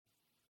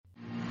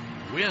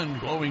Wind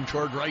blowing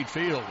toward right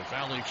field. If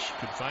Alex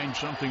could find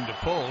something to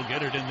pull,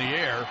 get it in the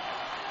air,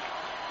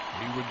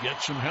 he would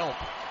get some help.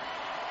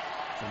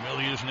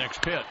 Familia's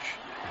next pitch.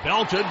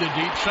 Belted to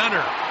deep center.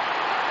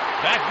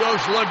 Back goes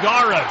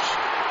Lagares.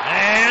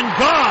 And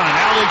gone,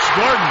 Alex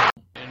Gordon.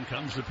 In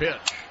comes the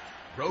pitch.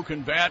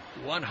 Broken bat,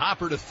 one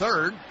hopper to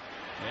third.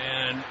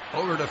 And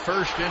over to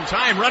first in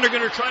time. Runner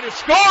going to try to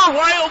score.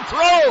 Wild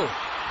throw.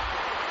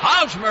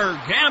 Hosmer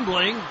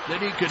gambling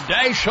that he could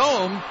dash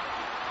home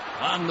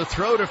on the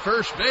throw to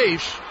first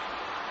base.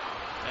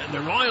 And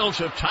the Royals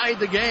have tied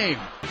the game.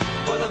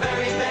 For the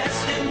very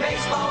best in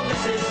baseball,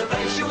 this is the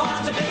place you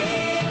want to be.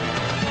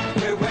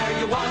 We're where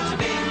you want to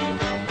be.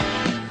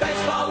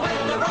 Baseball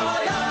with the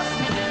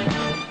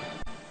Royals.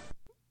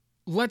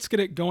 Let's get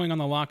it going on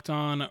the Locked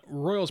On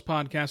Royals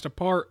podcast, a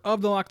part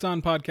of the Locked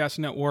On Podcast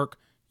Network,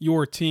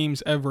 your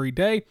teams every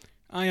day.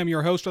 I am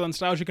your host, Rylan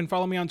Stiles. You can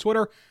follow me on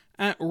Twitter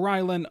at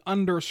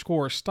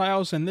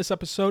Rylan_Stiles. And this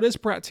episode is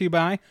brought to you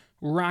by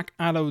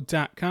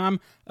RockAuto.com.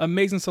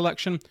 Amazing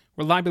selection,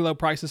 reliably low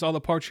prices, all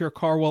the parts your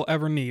car will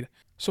ever need.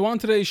 So on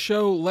today's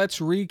show, let's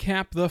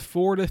recap the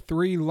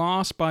 4-3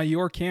 loss by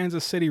your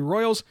Kansas City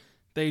Royals.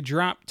 They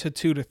dropped to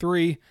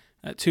 2-3,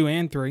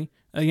 2-3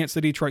 against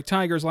the Detroit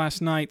Tigers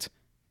last night.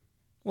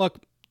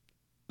 Look,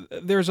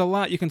 there's a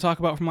lot you can talk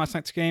about from last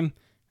night's game.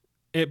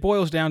 It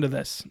boils down to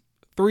this.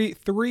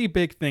 Three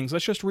big things.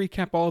 Let's just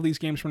recap all of these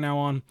games from now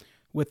on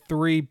with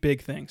three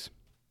big things.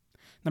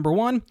 Number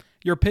one,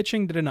 your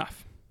pitching did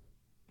enough.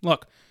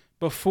 Look,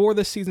 before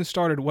the season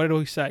started, what did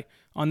we say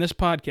on this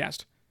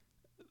podcast?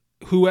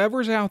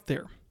 Whoever's out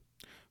there,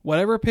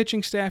 whatever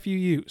pitching staff you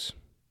use,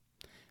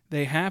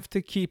 they have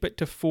to keep it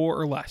to 4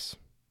 or less.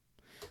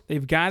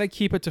 They've got to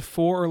keep it to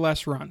 4 or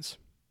less runs.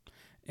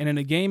 And in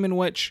a game in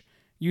which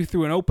you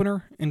threw an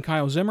opener in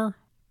Kyle Zimmer,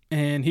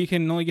 and he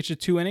can only get you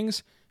 2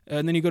 innings,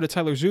 and then you go to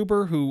Tyler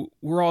Zuber, who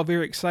we're all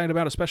very excited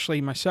about,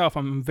 especially myself.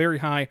 I'm very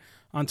high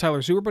on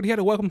Tyler Zuber, but he had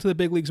a welcome to the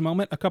big leagues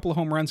moment, a couple of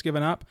home runs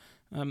given up,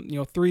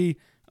 3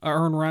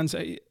 earned runs.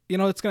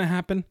 It's going to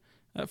happen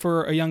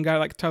for a young guy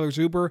like Tyler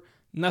Zuber.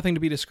 Nothing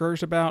to be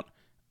discouraged about.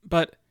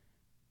 But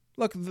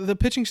look, the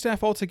pitching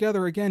staff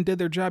altogether, again, did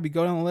their job. You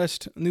go down the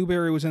list,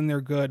 Newberry was in there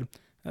good.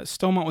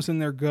 Stomont was in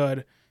there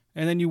good.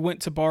 And then you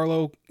went to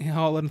Barlow,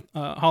 Holland,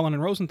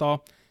 and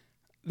Rosenthal.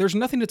 There's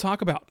nothing to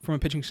talk about from a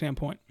pitching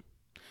standpoint.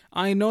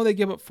 I know they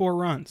give up 4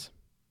 runs,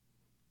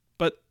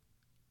 but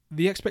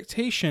the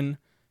expectation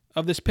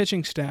of this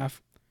pitching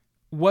staff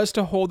was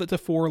to hold it to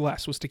 4 or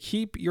less, was to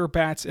keep your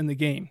bats in the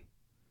game.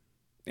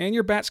 And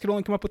your bats could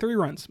only come up with 3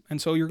 runs,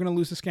 and so you're going to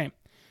lose this game.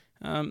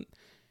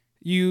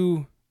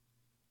 The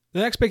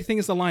next big thing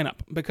is the lineup,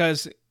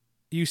 because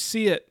you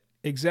see it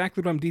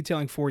exactly what I'm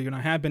detailing for you, and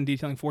I have been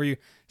detailing for you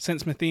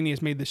since Matheny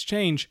has made this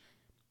change.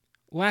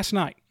 Last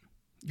night,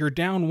 you're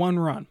down 1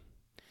 run.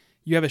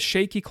 You have a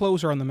shaky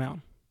closer on the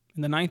mound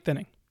in the 9th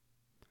inning.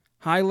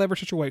 High leverage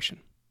situation.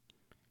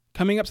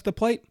 Coming up to the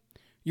plate,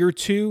 your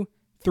 2,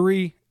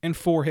 3, and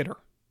 4 hitter.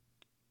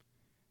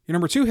 Your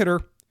number 2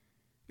 hitter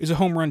is a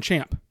home run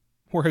champ,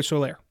 Jorge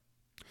Soler.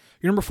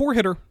 Your number 4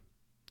 hitter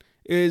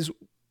is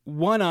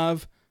one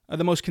of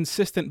the most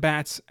consistent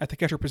bats at the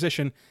catcher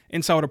position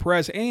in Salvador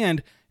Perez,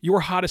 and your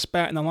hottest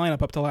bat in the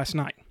lineup up to last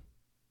night.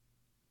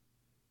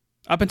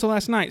 Up until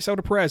last night,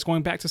 Salvador Perez,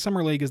 going back to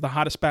Summer League, is the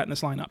hottest bat in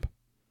this lineup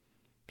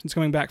since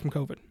coming back from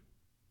COVID.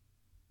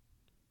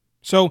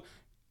 So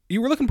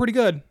you were looking pretty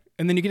good,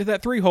 and then you get to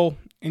that 3-hole,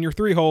 and your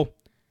 3-hole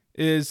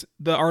is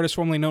the artist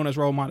formerly known as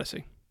Raul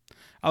Mondesi.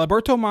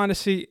 Alberto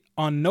Mondesi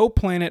on no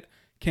planet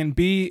can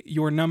be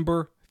your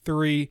number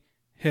 3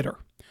 hitter.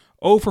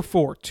 0 for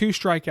 4, 2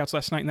 strikeouts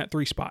last night in that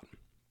 3 spot.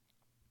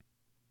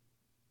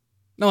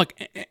 Now, look,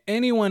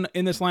 anyone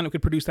in this lineup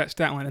could produce that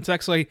stat line. It's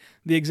actually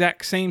the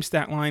exact same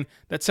stat line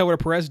that Salvador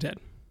Perez did.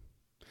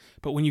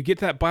 But when you get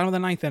to that bottom of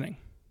the 9th inning,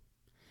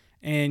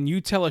 and you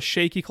tell a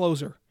shaky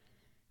closer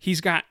he's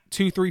got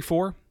 2, 3,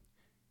 4,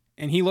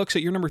 and he looks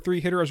at your number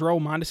 3 hitter as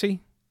Raul Mondesi,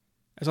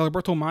 as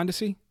Alberto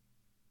Mondesi,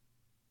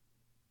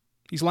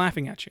 he's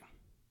laughing at you.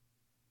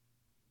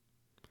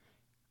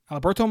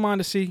 Alberto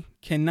Mondesi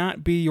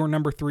cannot be your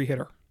number 3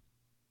 hitter.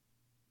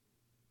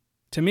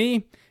 To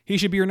me, he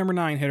should be your number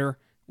 9 hitter.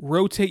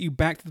 Rotate you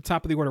back to the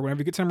top of the order. Whenever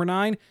you get to number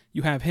 9,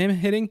 you have him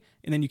hitting,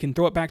 and then you can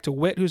throw it back to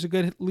Witt, who's a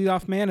good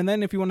leadoff man. And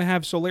then if you want to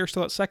have Soler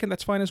still at second,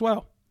 that's fine as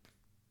well.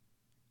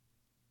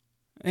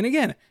 And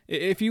again,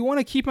 if you want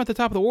to keep him at the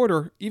top of the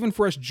order, even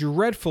for as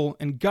dreadful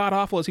and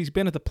god-awful as he's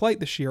been at the plate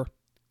this year,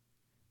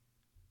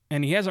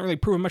 and he hasn't really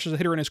proven much as a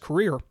hitter in his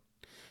career,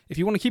 if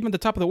you want to keep him at the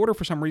top of the order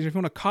for some reason, if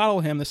you want to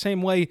coddle him the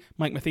same way,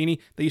 Mike Matheny,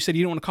 that you said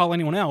you don't want to coddle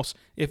anyone else,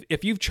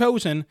 if you've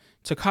chosen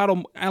to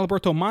coddle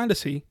Alberto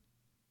Mondesi,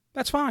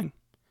 that's fine.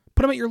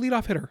 Put him at your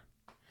leadoff hitter.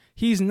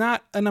 He's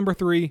not a number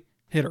 3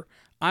 hitter.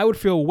 I would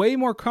feel way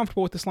more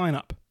comfortable with this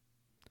lineup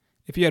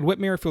if you had Whit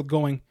Merrifield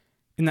going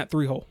in that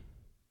 3-hole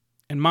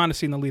and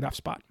Mondesi in the leadoff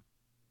spot.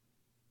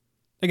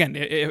 Again,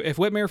 if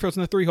Whit Merrifield's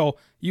in the 3-hole,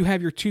 you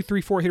have your 2,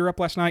 3, 4 hitter up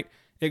last night.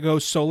 It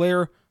goes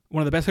Soler,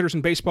 one of the best hitters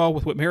in baseball,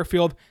 with Whit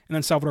Merrifield, and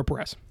then Salvador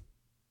Perez.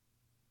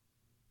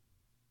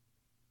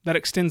 That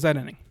extends that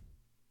inning.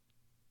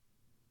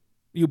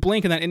 You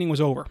blink and that inning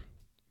was over.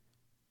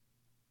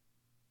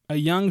 A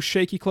young,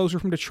 shaky closer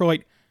from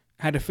Detroit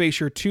had to face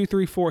your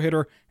 2-3-4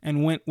 hitter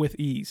and went with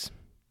ease.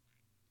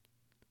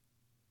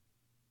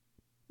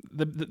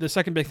 The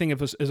second big thing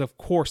is of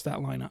course, that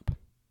lineup.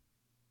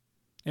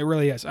 It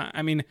really is.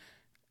 I mean,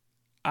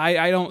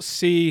 I don't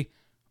see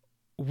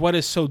what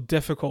is so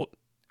difficult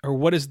or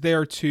what is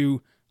there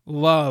to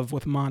love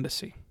with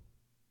Mondesi.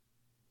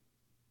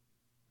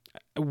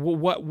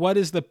 What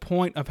is the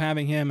point of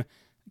having him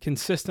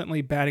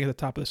consistently batting at the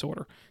top of this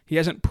order? He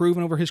hasn't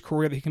proven over his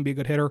career that he can be a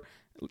good hitter.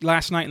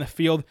 Last night in the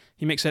field,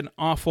 he makes an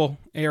awful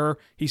error.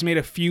 He's made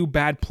a few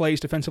bad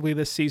plays defensively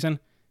this season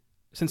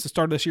since the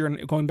start of this year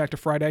and going back to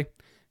Friday.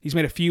 He's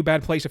made a few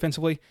bad plays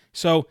defensively.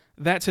 So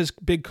that's his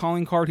big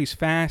calling card. He's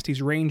fast.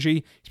 He's rangy.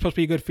 He's supposed to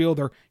be a good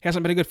fielder. He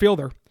hasn't been a good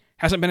fielder.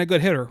 Hasn't been a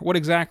good hitter. What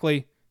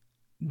exactly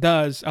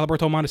does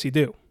Alberto Mondesi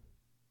do?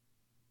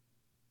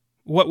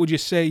 What would you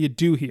say you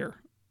do here,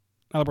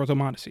 Alberto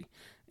Mondesi?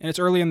 And it's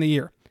early in the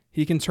year.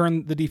 He can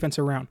turn the defense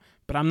around,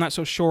 but I'm not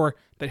so sure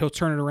that he'll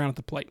turn it around at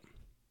the plate.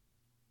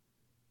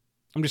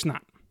 I'm just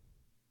not.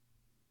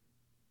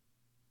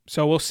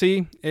 So we'll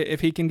see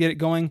if he can get it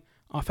going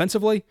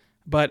offensively,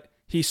 but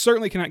he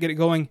certainly cannot get it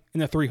going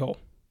in the 3-hole.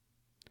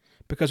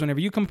 Because whenever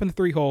you come up in the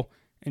 3-hole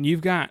and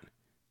you've got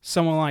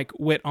someone like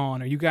Witt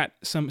on, or you got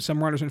some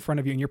runners in front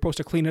of you and you're supposed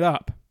to clean it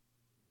up,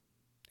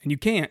 and you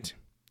can't,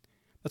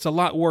 that's a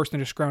lot worse than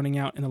just grounding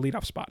out in the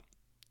leadoff spot.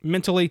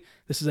 Mentally,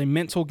 this is a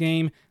mental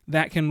game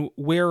that can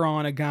wear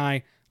on a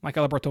guy like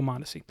Alberto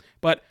Mondesi.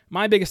 But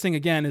my biggest thing,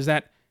 again, is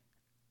that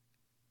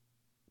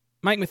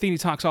Mike Matheny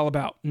talks all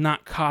about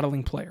not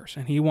coddling players,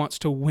 and he wants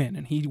to win,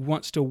 and he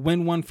wants to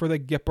win one for the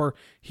Gipper.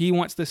 He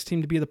wants this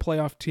team to be the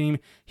playoff team.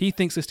 He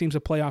thinks this team's a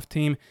playoff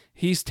team.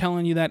 He's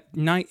telling you that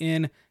night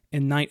in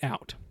and night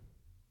out.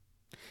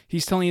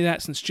 He's telling you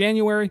that since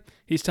January.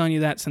 He's telling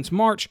you that since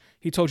March.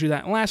 He told you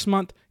that last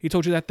month. He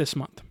told you that this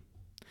month.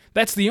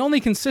 That's the only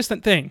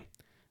consistent thing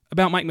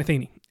about Mike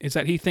Matheny, is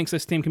that he thinks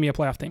this team can be a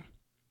playoff team.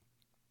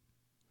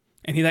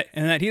 And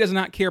that he does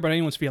not care about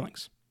anyone's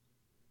feelings.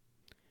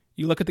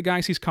 You look at the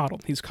guys he's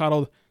coddled. He's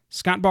coddled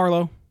Scott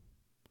Barlow,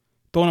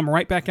 throwing him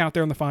right back out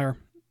there in the fire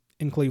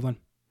in Cleveland.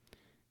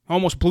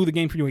 Almost blew the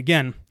game for you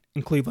again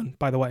in Cleveland,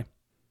 by the way.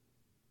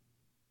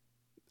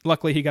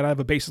 Luckily, he got out of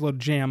a bases-loaded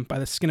jam by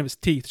the skin of his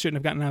teeth. Shouldn't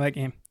have gotten out of that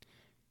game.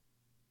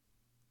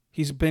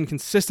 He's been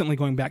consistently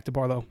going back to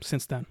Barlow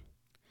since then.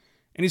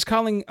 And he's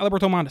calling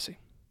Alberto Mondesi.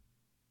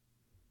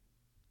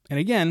 And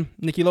again,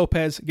 Nicky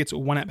Lopez gets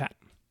one at-bat.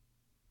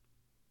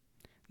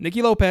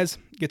 Nicky Lopez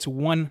gets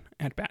one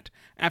at-bat.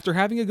 After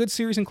having a good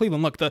series in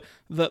Cleveland, look,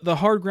 the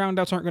hard ground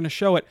outs aren't going to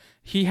show it.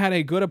 He had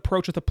a good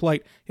approach at the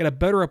plate. He had a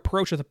better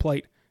approach at the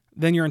plate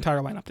than your entire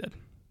lineup did.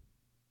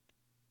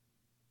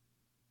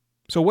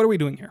 So what are we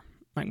doing here,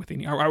 Mike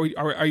Matheny?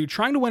 Are you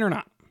trying to win or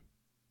not?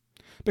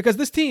 Because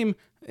this team,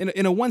 in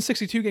a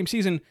 162-game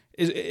season,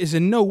 is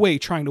in no way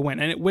trying to win,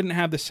 and it wouldn't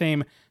have the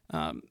same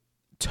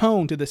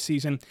tone to this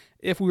season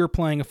if we were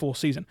playing a full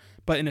season.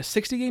 But in a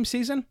 60-game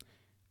season,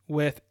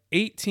 with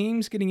 8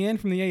 teams getting in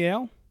from the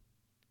AL,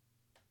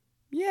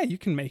 yeah, you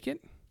can make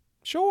it.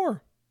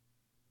 Sure.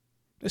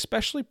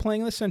 Especially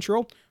playing in the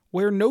Central,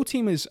 where no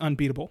team is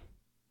unbeatable.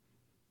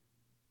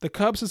 The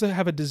Cubs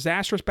have a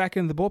disastrous back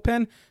end of the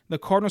bullpen. The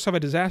Cardinals have a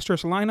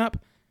disastrous lineup.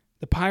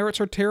 The Pirates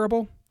are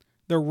terrible.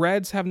 The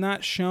Reds have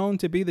not shown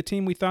to be the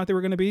team we thought they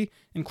were going to be,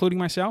 including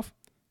myself,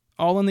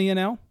 all in the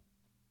NL.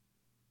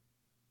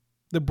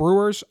 The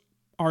Brewers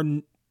are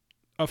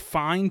a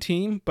fine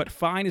team, but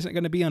fine isn't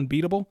going to be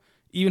unbeatable,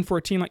 even for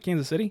a team like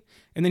Kansas City.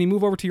 And then you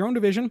move over to your own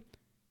division.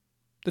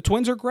 The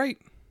Twins are great.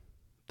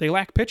 They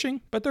lack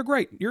pitching, but they're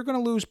great. You're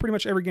going to lose pretty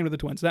much every game to the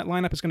Twins. That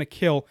lineup is going to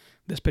kill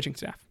this pitching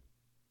staff.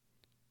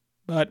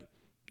 But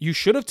you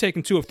should have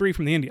taken 2 of 3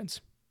 from the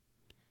Indians.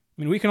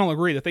 I mean, we can all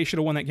agree that they should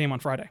have won that game on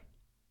Friday.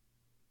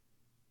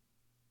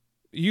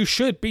 You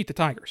should beat the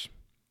Tigers.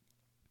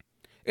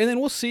 And then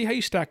we'll see how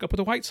you stack up with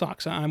the White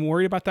Sox. I'm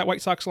worried about that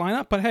White Sox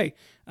lineup, but hey,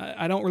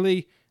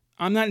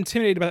 I'm not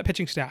intimidated by that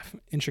pitching staff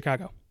in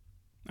Chicago.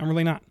 I'm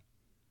really not.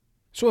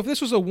 So if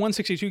this was a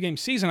 162-game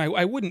season,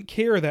 I wouldn't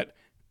care that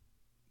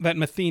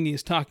Matheny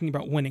is talking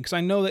about winning, because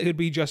I know that it would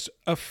be just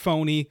a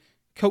phony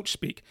coach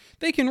speak.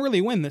 They can really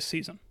win this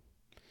season.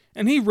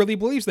 And he really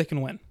believes they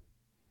can win.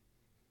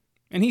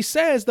 And he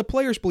says the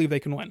players believe they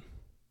can win.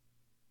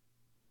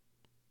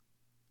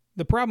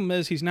 The problem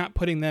is he's not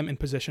putting them in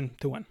position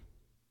to win.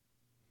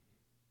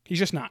 He's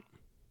just not.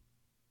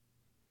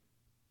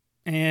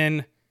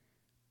 And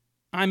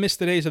I miss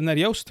the days of Ned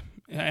Yost,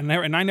 and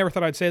I never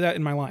thought I'd say that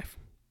in my life.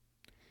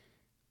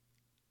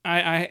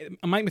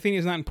 Mike Matheny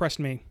has not impressed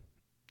me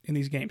in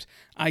these games.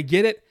 I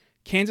get it.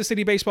 Kansas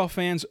City baseball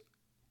fans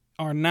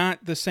are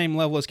not the same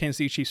level as Kansas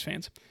City Chiefs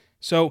fans.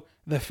 So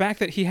the fact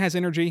that he has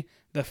energy,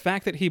 the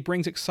fact that he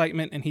brings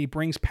excitement and he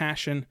brings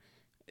passion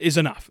is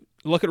enough.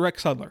 Look at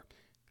Rex Hudler.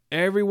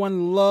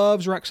 Everyone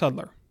loves Rex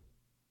Hudler.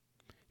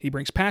 He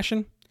brings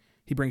passion.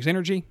 He brings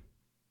energy.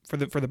 For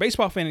the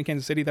baseball fan in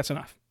Kansas City, that's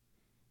enough.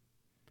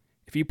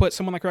 If you put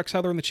someone like Rex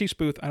Hudler in the Chiefs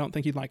booth, I don't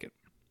think he'd like it.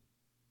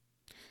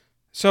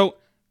 So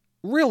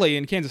really,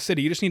 in Kansas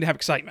City, you just need to have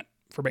excitement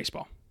for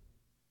baseball.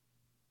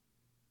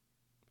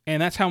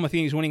 And that's how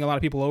Matheny's winning a lot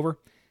of people over.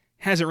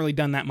 Hasn't really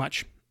done that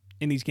much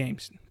in these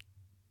games.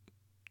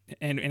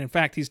 And in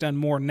fact, he's done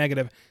more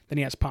negative than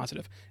he has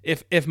positive.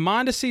 If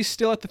Mondesi's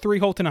still at the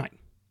 3-hole tonight,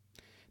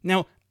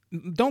 now,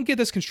 don't get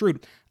this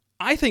construed.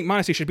 I think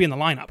Mondesi should be in the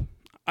lineup.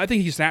 I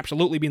think he should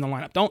absolutely be in the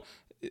lineup.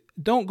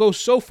 Don't go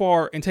so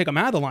far and take him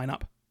out of the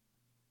lineup.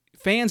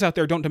 Fans out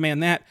there don't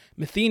demand that.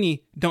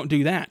 Matheny, don't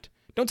do that.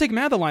 Don't take him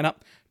out of the lineup.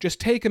 Just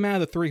take him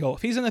out of the 3-hole.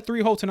 If he's in the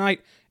 3-hole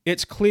tonight,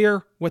 it's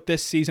clear what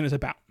this season is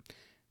about.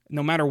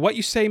 No matter what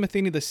you say,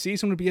 Matheny, the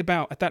season would be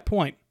about, at that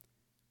point,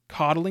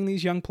 coddling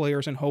these young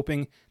players and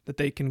hoping that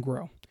they can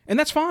grow. And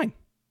that's fine.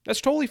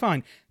 That's totally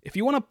fine. If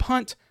you want to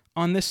punt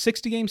on this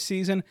 60-game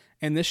season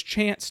and this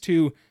chance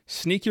to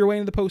sneak your way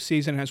into the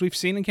postseason, and as we've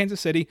seen in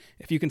Kansas City,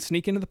 if you can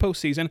sneak into the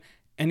postseason,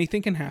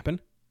 anything can happen.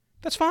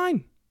 That's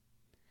fine.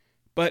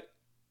 But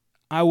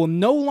I will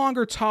no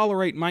longer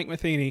tolerate Mike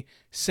Matheny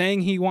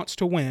saying he wants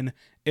to win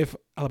if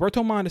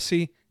Alberto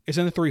Mondesi is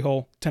in the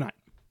 3-hole tonight.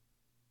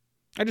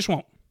 I just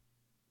won't.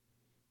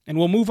 And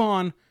we'll move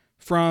on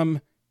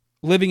from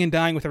living and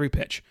dying with every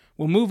pitch.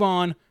 We'll move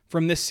on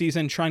from this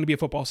season trying to be a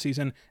football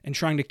season and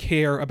trying to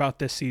care about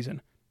this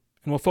season.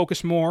 And we'll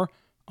focus more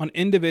on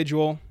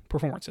individual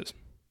performances.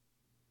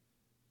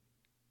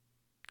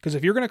 Because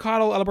if you're going to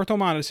coddle Alberto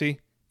Mondesi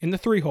in the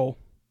 3-hole,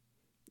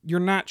 you're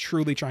not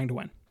truly trying to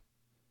win.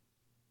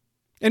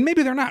 And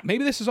maybe they're not.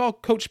 Maybe this is all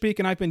coach speak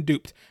and I've been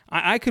duped.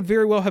 I could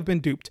very well have been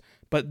duped.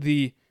 But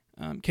the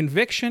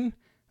conviction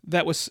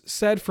that was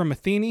said from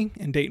Matheny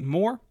and Dayton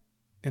Moore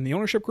and the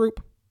ownership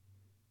group,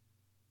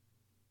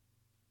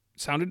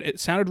 it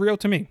sounded real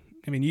to me.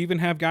 I mean, you even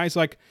have guys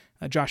like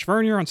Josh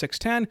Vernier on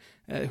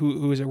 610,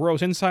 who is a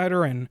Royals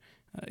insider and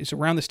is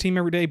around this team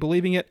every day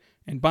believing it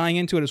and buying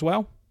into it as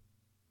well.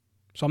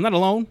 So I'm not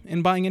alone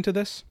in buying into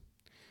this.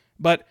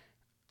 But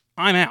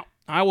I'm out.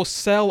 I will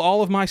sell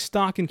all of my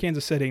stock in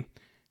Kansas City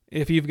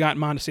if you've got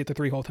Mondesi at the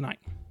 3-hole tonight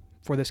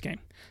for this game.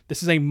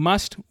 This is a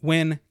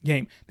must-win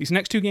game. These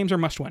next 2 games are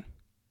must-win.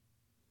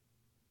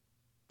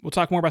 We'll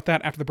talk more about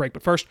that after the break.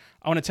 But first,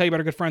 I want to tell you about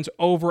our good friends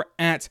over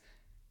at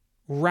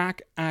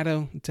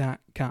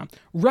RockAuto.com.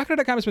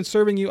 RockAuto.com has been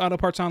serving you auto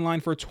parts online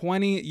for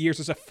 20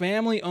 years. It's a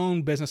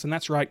family-owned business, and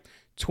that's right.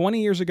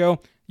 20 years ago,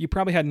 you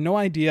probably had no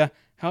idea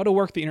how to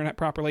work the internet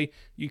properly.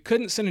 You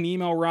couldn't send an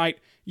email right.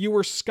 You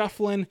were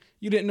scuffling.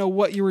 You didn't know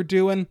what you were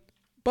doing.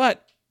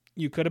 But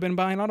you could have been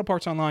buying auto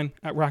parts online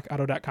at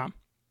RockAuto.com.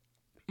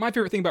 My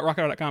favorite thing about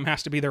RockAuto.com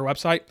has to be their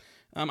website.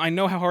 I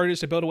know how hard it is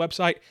to build a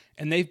website,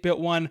 and they've built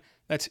one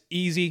that's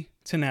easy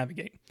to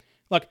navigate.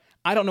 Look,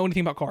 I don't know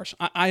anything about cars.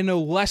 I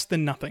know less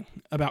than nothing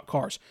about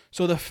cars.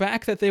 So the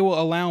fact that they will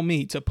allow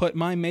me to put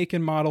my make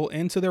and model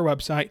into their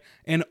website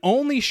and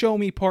only show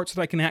me parts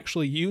that I can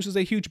actually use is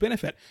a huge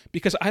benefit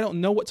because I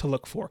don't know what to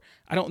look for.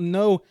 I don't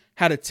know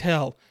how to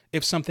tell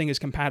if something is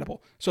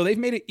compatible. So they've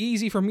made it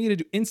easy for me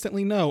to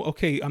instantly know,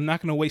 okay, I'm not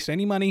going to waste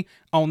any money.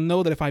 I'll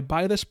know that if I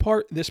buy this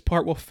part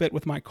will fit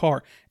with my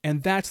car.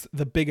 And that's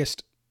the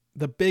biggest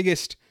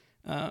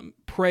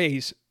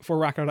praise for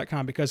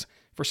RockAuto.com because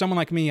for someone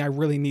like me, I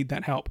really need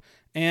that help.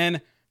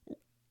 And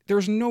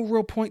there's no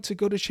real point to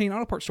go to chain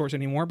auto parts stores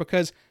anymore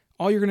because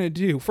all you're going to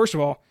do, first of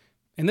all,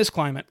 in this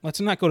climate, let's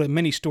not go to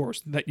many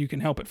stores that you can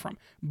help it from.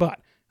 But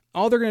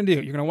all they're going to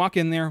do, you're going to walk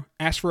in there,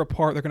 ask for a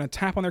part, they're going to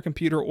tap on their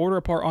computer, order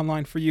a part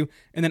online for you,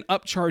 and then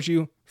upcharge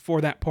you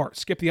for that part.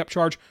 Skip the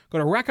upcharge. Go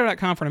to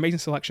RockAuto.com for an amazing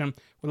selection,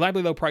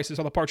 reliably low prices,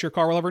 all the parts your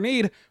car will ever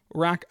need.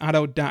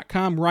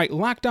 RockAuto.com, right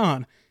locked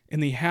on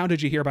in the How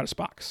Did You Hear About Us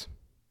box.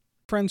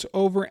 Friends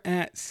over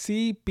at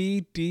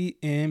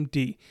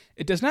CBDMD.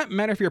 It does not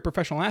matter if you're a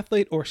professional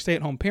athlete or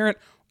stay-at-home parent,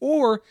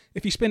 or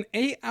if you spend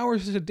 8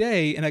 hours a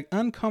day in an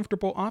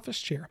uncomfortable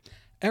office chair.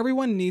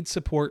 Everyone needs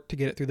support to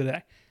get it through the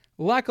day.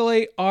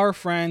 Luckily, our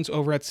friends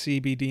over at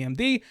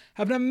CBDMD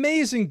have an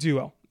amazing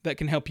duo that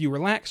can help you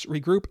relax,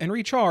 regroup, and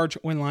recharge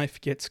when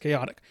life gets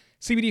chaotic.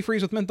 CBD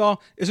Freeze with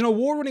Menthol is an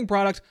award-winning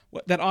product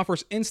that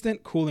offers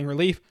instant cooling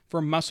relief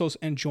for muscles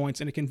and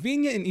joints in a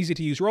convenient and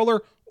easy-to-use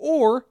roller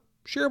or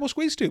shareable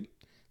squeeze tube.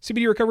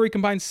 CBD Recovery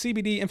combines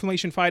CBD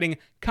inflammation-fighting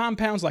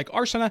compounds like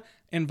arsenic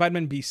and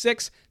vitamin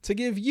B6 to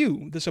give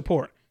you the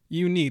support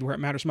you need where it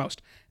matters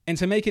most. And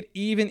to make it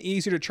even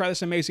easier to try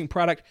this amazing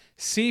product,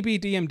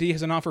 CBDMD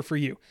has an offer for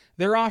you.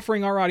 They're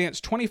offering our audience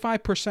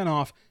 25%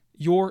 off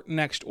your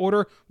next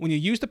order when you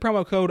use the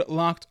promo code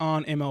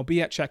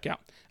LOCKEDONMLB at checkout.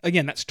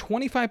 Again, that's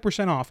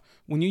 25% off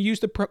when you use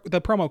the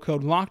promo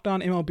code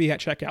LOCKEDONMLB at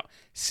checkout.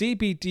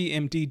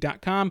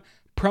 CBDMD.com.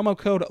 Promo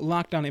code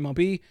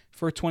LOCKEDONMLB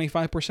for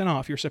 25%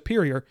 off your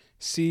superior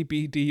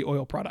CBD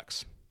oil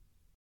products.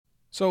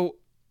 So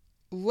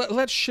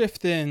let's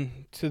shift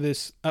in to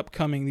these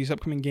upcoming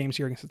games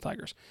here against the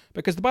Tigers.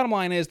 Because the bottom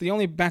line is the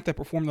only bat that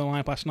performed in the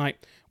lineup last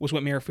night was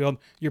Whit Merrifield.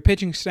 Your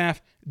pitching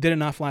staff did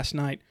enough last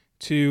night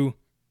to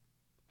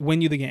win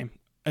you the game.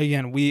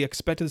 Again, we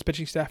expected this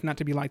pitching staff not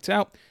to be lights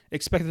out,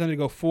 expected them to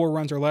go 4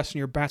 runs or less, and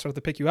your bats would have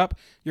to pick you up.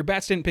 Your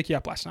bats didn't pick you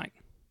up last night.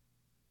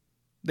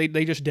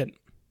 They just didn't.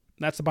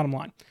 That's the bottom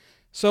line.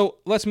 So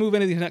let's move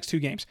into these next two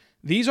games.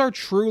 These are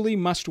truly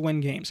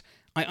must-win games.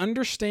 I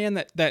understand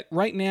that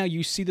right now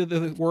you see that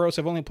the Royals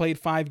have only played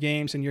 5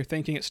 games and you're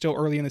thinking it's still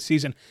early in the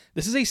season.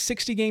 This is a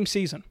 60-game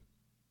season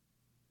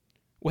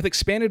with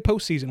expanded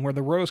postseason where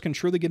the Royals can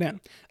truly get in.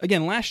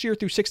 Again, last year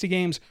through 60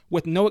 games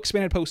with no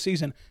expanded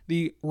postseason,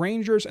 the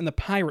Rangers and the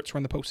Pirates were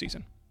in the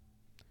postseason.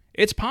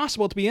 It's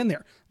possible to be in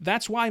there.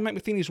 That's why Mike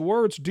Matheny's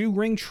words do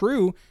ring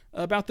true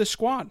about this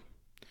squad.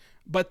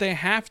 But they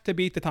have to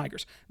beat the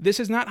Tigers. This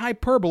is not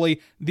hyperbole.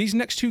 These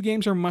next 2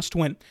 games are must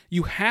win.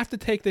 You have to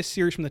take this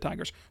series from the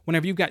Tigers.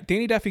 Whenever you've got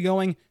Danny Duffy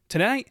going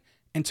tonight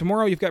and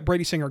tomorrow you've got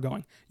Brady Singer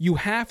going, you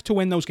have to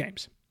win those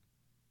games.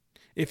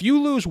 If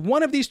you lose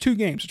one of these 2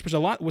 games,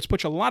 which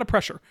puts a lot of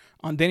pressure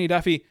on Danny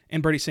Duffy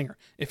and Brady Singer,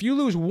 if you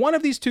lose one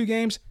of these 2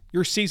 games,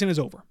 your season is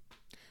over.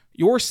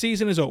 Your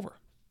season is over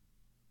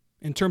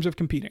in terms of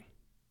competing.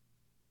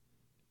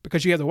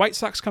 Because you have the White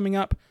Sox coming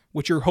up,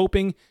 which you're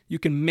hoping you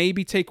can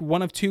maybe take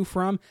 1 of 2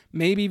 from,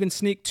 maybe even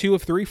sneak 2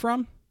 of 3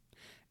 from.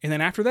 And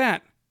then after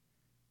that,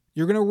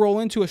 you're going to roll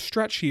into a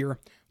stretch here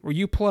where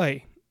you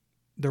play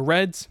the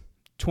Reds,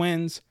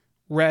 Twins,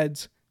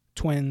 Reds,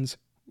 Twins,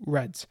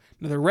 Reds.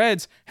 Now, the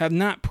Reds have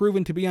not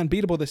proven to be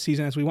unbeatable this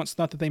season as we once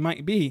thought that they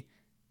might be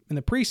in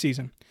the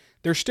preseason.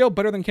 They're still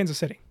better than Kansas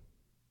City.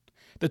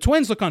 The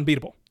Twins look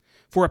unbeatable.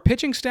 For a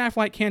pitching staff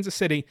like Kansas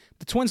City,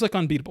 the Twins look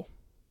unbeatable.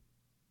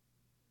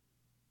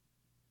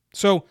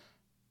 So,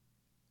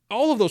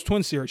 all of those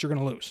Twin series you're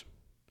going to lose.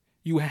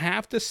 You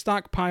have to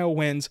stockpile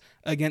wins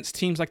against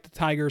teams like the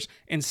Tigers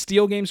and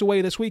steal games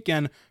away this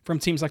weekend from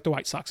teams like the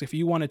White Sox if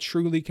you want to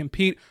truly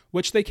compete,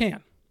 which they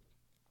can.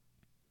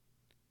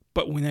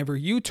 But whenever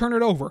you turn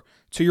it over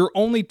to your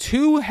only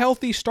 2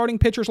 healthy starting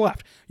pitchers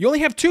left, you only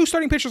have 2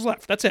 starting pitchers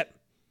left. That's it.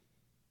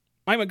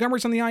 Mike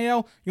Montgomery's on the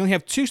IL. You only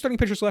have 2 starting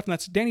pitchers left, and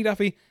that's Danny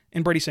Duffy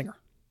and Brady Singer.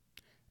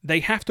 They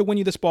have to win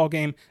you this ball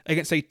game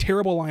against a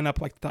terrible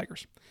lineup like the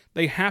Tigers.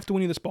 They have to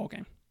win you this ball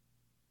game.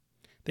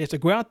 They have to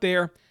go out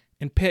there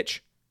and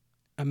pitch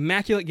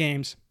immaculate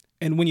games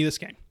and win you this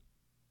game.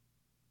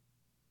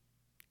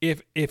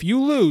 If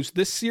you lose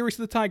this series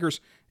to the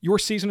Tigers, your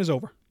season is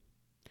over.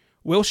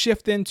 We'll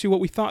shift into what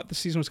we thought the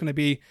season was going to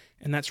be,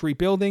 and that's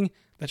rebuilding,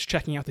 that's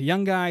checking out the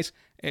young guys,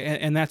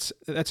 and that's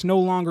no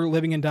longer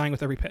living and dying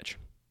with every pitch.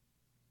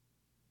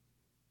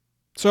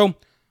 So,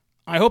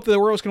 I hope that the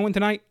Royals can win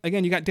tonight.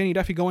 Again, you got Danny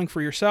Duffy going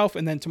for yourself,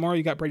 and then tomorrow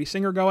you got Brady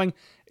Singer going.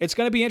 It's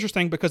going to be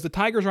interesting because the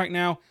Tigers right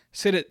now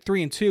sit at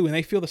 3-2, and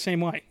they feel the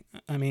same way.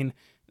 I mean,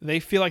 they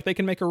feel like they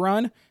can make a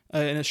run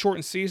in a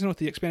shortened season with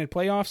the expanded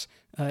playoffs,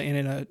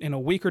 and in a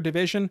weaker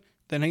division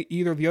than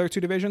either of the other 2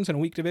 divisions, in a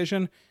weak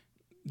division.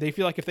 They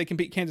feel like if they can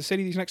beat Kansas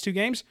City these next 2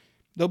 games,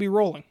 they'll be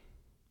rolling.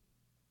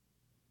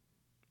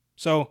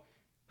 So,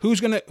 who's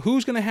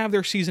gonna have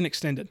their season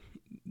extended?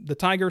 The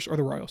Tigers or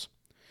the Royals?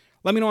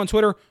 Let me know on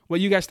Twitter what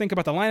you guys think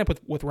about the lineup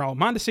with Raul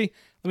Mondesi.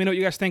 Let me know what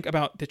you guys think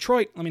about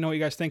Detroit. Let me know what you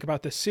guys think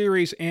about this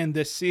series and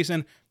this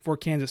season for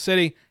Kansas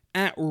City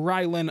at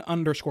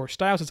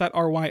Rylan_Stiles. It's at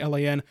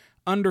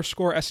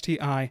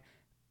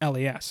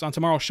RYLAN_STILES. On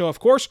tomorrow's show, of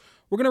course,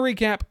 we're going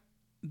to recap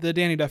the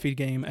Danny Duffy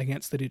game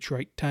against the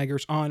Detroit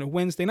Tigers on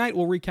Wednesday night.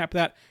 We'll recap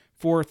that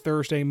for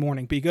Thursday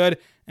morning. Be good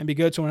and be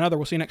good to one another.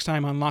 We'll see you next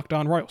time on Locked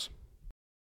On Royals.